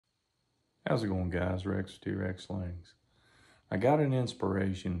How's it going, guys? Rex T-Rex-Slings. I got an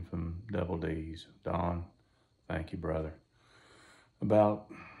inspiration from Double D's. Don, thank you, brother,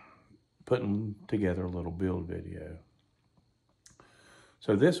 about putting together a little build video.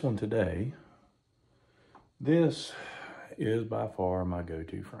 So this one today, this is by far my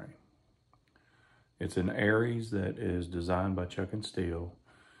go-to frame. It's an Aries that is designed by Chuck and Steel,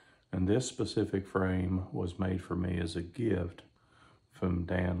 and this specific frame was made for me as a gift from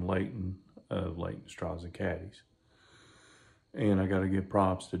Dan Layton of Layton Straws and Caddies. And I got to give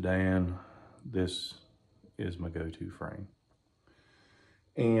props to Dan. This is my go-to frame.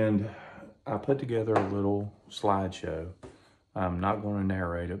 And I put together a little slideshow. I'm not going to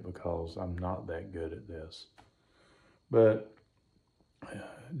narrate it because I'm not that good at this. But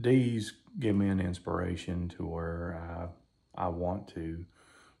D's give me an inspiration to where I want to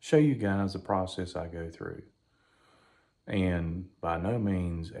show you guys the process I go through. And by no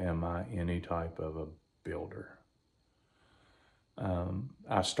means am I any type of a builder.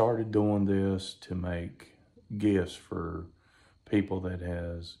 I started doing this to make gifts for people that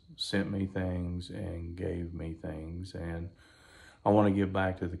has sent me things and gave me things. And I want to give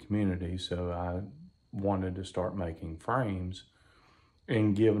back to the community. So I wanted to start making frames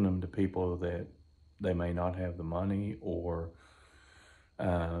and giving them to people that they may not have the money, or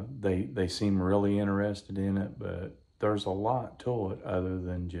they seem really interested in it, but there's a lot to it other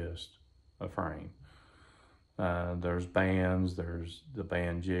than just a frame. There's bands, there's the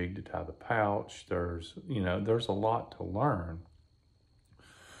band jig to tie the pouch, there's a lot to learn.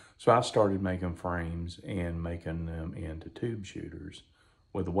 So I started making frames and making them into tube shooters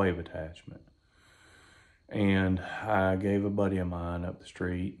with a wave attachment. And I gave a buddy of mine up the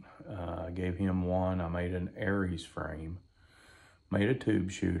street, I gave him one. I made an Aries frame, made a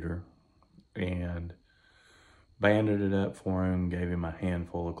tube shooter, and banded it up for him, gave him a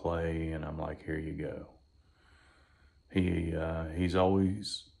handful of clay, and I'm like, here you go. He's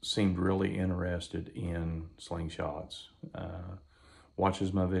always seemed really interested in slingshots,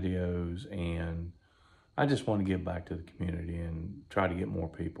 watches my videos, and I just want to give back to the community and try to get more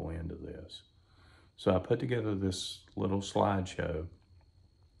people into this. So I put together this little slideshow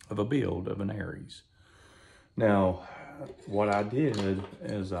of a build of an Aries. Now, what I did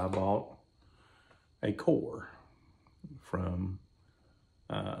is I bought a core from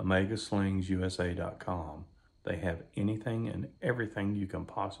OmegaSlingsUSA.com. They have anything and everything you can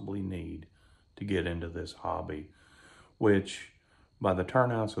possibly need to get into this hobby, which by the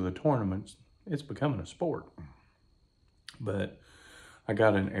turnouts of the tournaments, it's becoming a sport. But I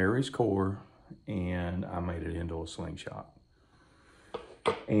got an Aries core and I made it into a slingshot.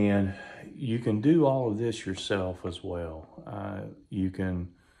 And you can do all of this yourself as well.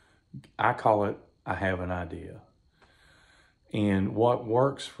 I call it, I have an idea. And what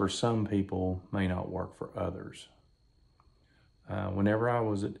works for some people may not work for others. Whenever I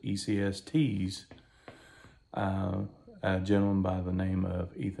was at ECSTs, a gentleman by the name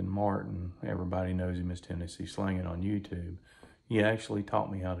of Ethan Martin, everybody knows him as Tennessee Slinging on YouTube, he actually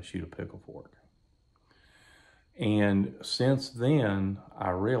taught me how to shoot a pickle fork. And since then,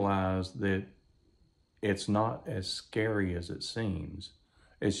 I realized that it's not as scary as it seems.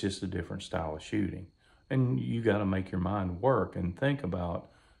 It's just a different style of shooting. And you got to make your mind work and think about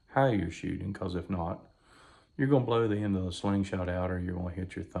how you're shooting, because if not, you're going to blow the end of the slingshot out, or you're going to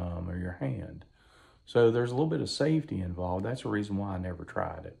hit your thumb or your hand. So there's a little bit of safety involved. That's the reason why I never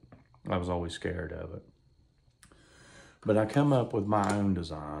tried it. I was always scared of it. But I come up with my own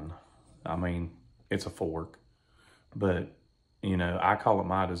design. I mean, it's a fork, but I call it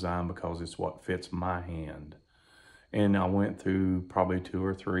my design because it's what fits my hand. And I went through probably 2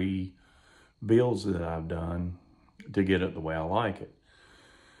 or 3 builds that I've done to get it the way I like it.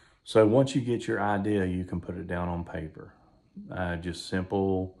 So once you get your idea, you can put it down on paper. Just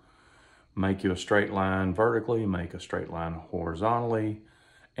simple, make you a straight line vertically, make a straight line horizontally,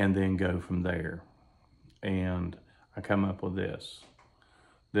 and then go from there. And I come up with this.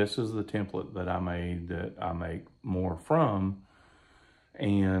 This is the template that I made that I make more from,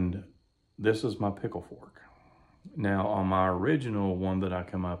 and this is my pickle fork. Now, on my original one that I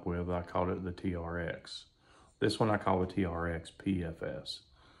come up with, I called it the TRX. This one I call the TRX PFS.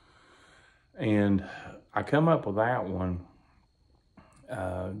 And I come up with that one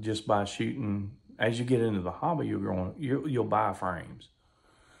just by shooting. As you get into the hobby, you'll buy frames.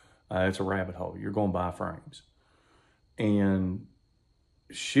 It's a rabbit hole. You're going to buy frames. And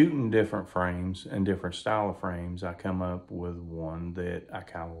shooting different frames and different style of frames, I come up with one that I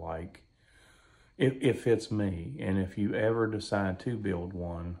kind of like. It fits me. And if you ever decide to build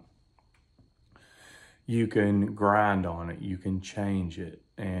one, you can grind on it, you can change it,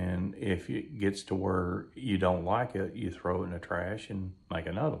 And if it gets to where you don't like it, you throw it in the trash and make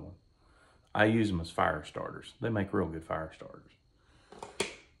another one. I use them as fire starters. They make real good fire starters.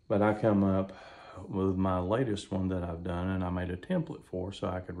 But I come up with my latest one that I've done, and I made a template for so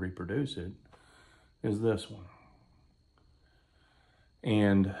I could reproduce it, is this one.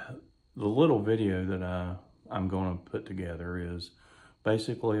 And the little video that I'm going to put together is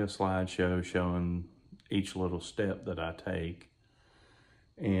basically a slideshow showing each little step that I take.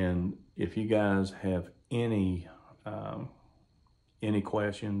 And if you guys have any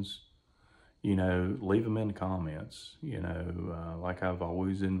questions, you know, leave them in the comments. You know, like I've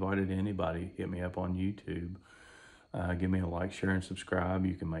always invited anybody, hit me up on YouTube. Give me a like, share, and subscribe.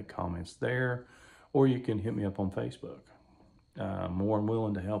 You can make comments there, or you can hit me up on Facebook. More than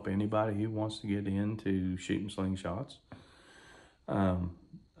willing to help anybody who wants to get into shooting slingshots.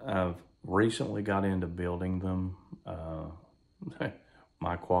 I've recently got into building them.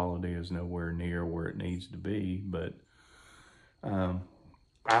 My quality is nowhere near where it needs to be, but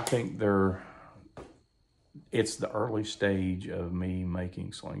I think it's the early stage of me making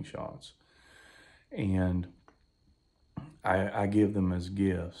slingshots, and I give them as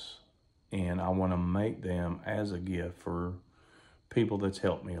gifts, and I want to make them as a gift for people that's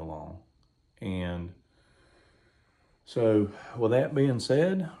helped me along. And so with that being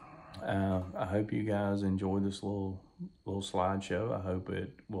said, I hope you guys enjoy this little slideshow. I hope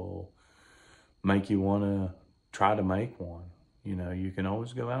it will make you want to try to make one. You know, you can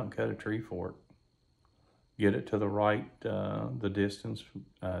always go out and cut a tree fork, get it to the right, the distance,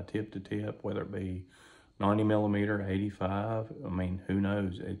 tip to tip, whether it be 90 millimeter, 85. I mean, who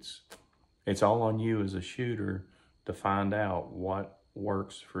knows? It's all on you as a shooter to find out what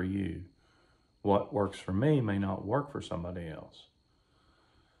works for you. What works for me may not work for somebody else.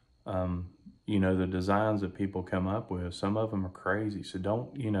 You know, the designs that people come up with, some of them are crazy. So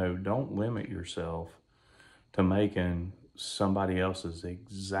don't limit yourself to making somebody else's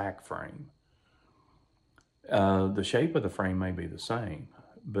exact frame. The shape of the frame may be the same,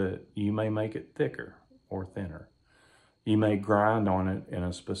 but you may make it thicker or thinner. You may grind on it in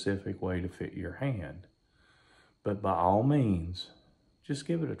a specific way to fit your hand. But by all means, just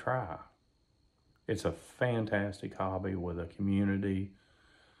give it a try. It's a fantastic hobby with a community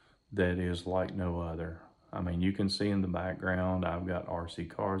that is like no other. I mean, you can see in the background, I've got RC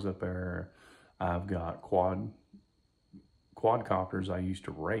cars up there. I've got quadcopters I used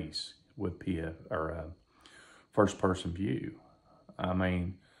to race with first person view. I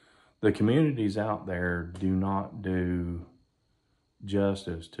mean, the communities out there do not do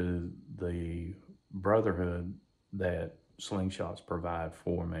justice to the brotherhood that slingshots provide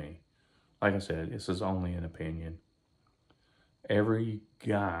for me. Like I said, this is only an opinion. Every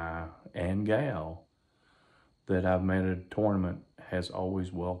guy and gal that I've met at a tournament has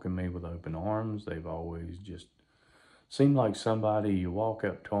always welcomed me with open arms. They've always just seemed like somebody, you walk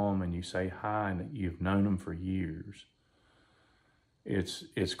up to them and you say hi and you've known them for years.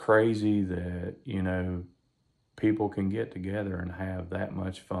 It's crazy that, you know, people can get together and have that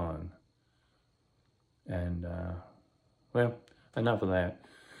much fun. And, well, enough of that.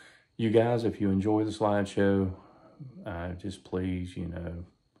 You guys, if you enjoy the slideshow, just please, you know,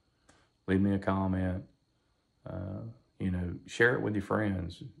 leave me a comment. You know, share it with your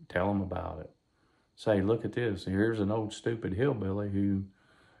friends. Tell them about it. Say, look at this. Here's an old stupid hillbilly who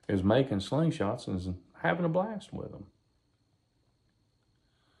is making slingshots and is having a blast with them.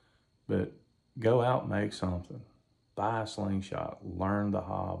 But go out and make something. Buy a slingshot. Learn the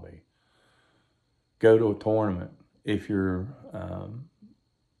hobby. Go to a tournament. If you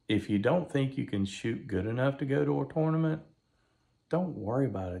don't think you can shoot good enough to go to a tournament, don't worry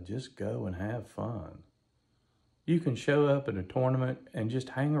about it. Just go and have fun. You can show up at a tournament and just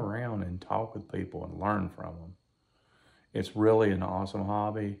hang around and talk with people and learn from them. It's really an awesome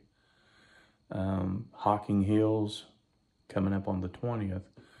hobby. Hocking Hills, coming up on the 20th,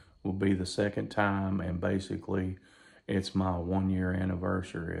 will be the second time, and basically it's my 1-year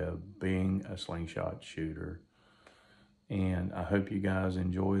anniversary of being a slingshot shooter. And I hope you guys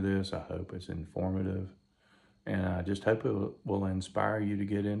enjoy this. I hope it's informative. And I just hope it will inspire you to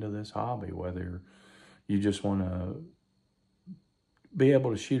get into this hobby, whether you just want to be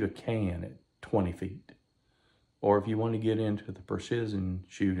able to shoot a can at 20 feet. Or if you want to get into the precision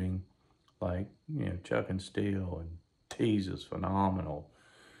shooting, like, you know, chuck and steel and tease is phenomenal.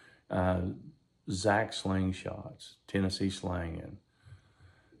 Zach slingshots, Tennessee slanging.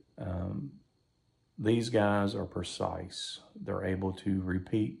 These guys are precise. They're able to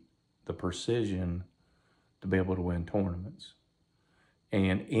repeat the precision to be able to win tournaments.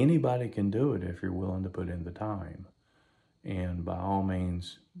 And anybody can do it if you're willing to put in the time. And by all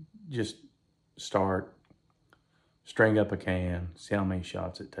means, just string up a can, see how many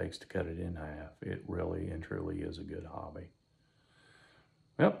shots it takes to cut it in half. It really and truly is a good hobby.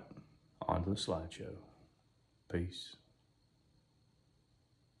 Yep, on to the slideshow. Peace.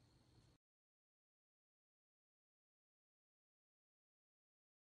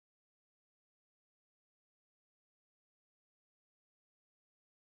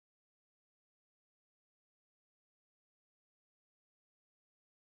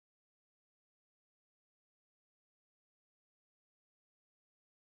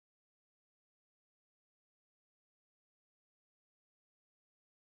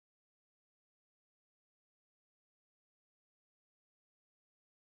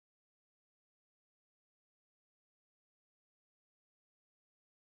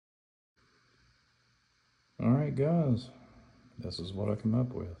 All right, guys, this is what I come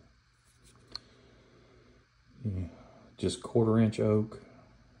up with. Yeah, just 1/4 inch oak.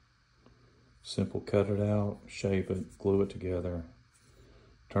 Simple, cut it out, shape it, glue it together,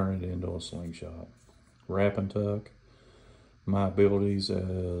 turn it into a slingshot. Wrap and tuck. My abilities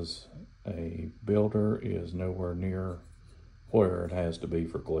as a builder is nowhere near where it has to be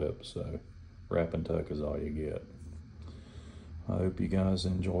for clips, so wrap and tuck is all you get. I hope you guys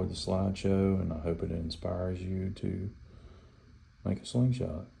enjoyed the slideshow, and I hope it inspires you to make a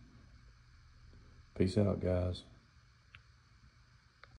slingshot. Peace out, guys.